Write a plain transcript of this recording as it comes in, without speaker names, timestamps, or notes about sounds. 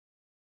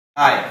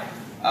Hi,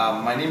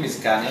 my name is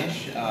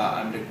Ganesh.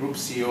 I'm the Group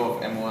CEO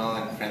of MOL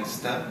and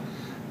Friendster.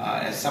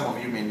 As some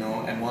of you may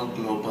know, MOL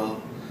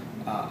Global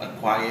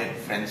acquired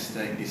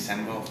Friendster in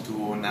December of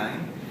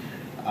 2009.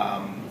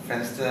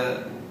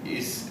 Friendster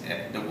is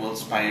the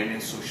world's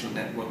pioneer social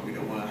network with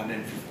over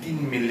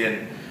 115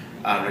 million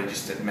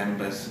registered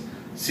members.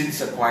 Since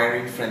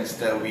acquiring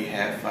Friendster, we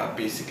have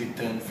basically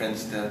turned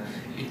Friendster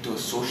into a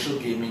social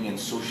gaming and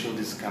social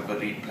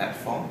discovery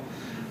platform.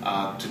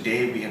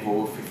 Today we have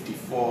over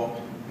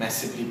 54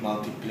 massively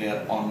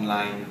multiplayer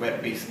online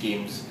web-based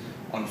games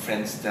on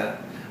Friendster.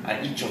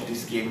 Each of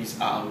these games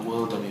are a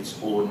world on its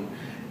own,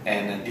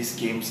 and these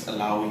games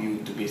allow you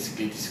to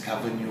basically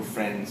discover new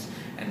friends,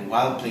 and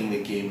while playing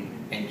the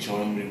game,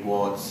 enjoying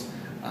rewards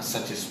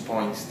such as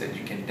points that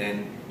you can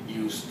then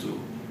use to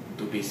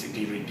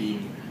basically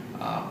redeem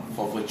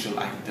for virtual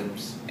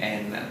items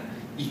and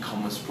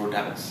e-commerce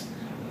products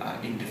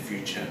in the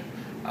future.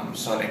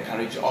 So I'd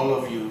encourage all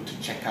of you to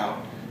check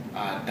out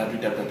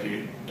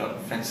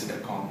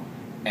www.friendster.com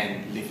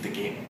and live the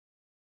game.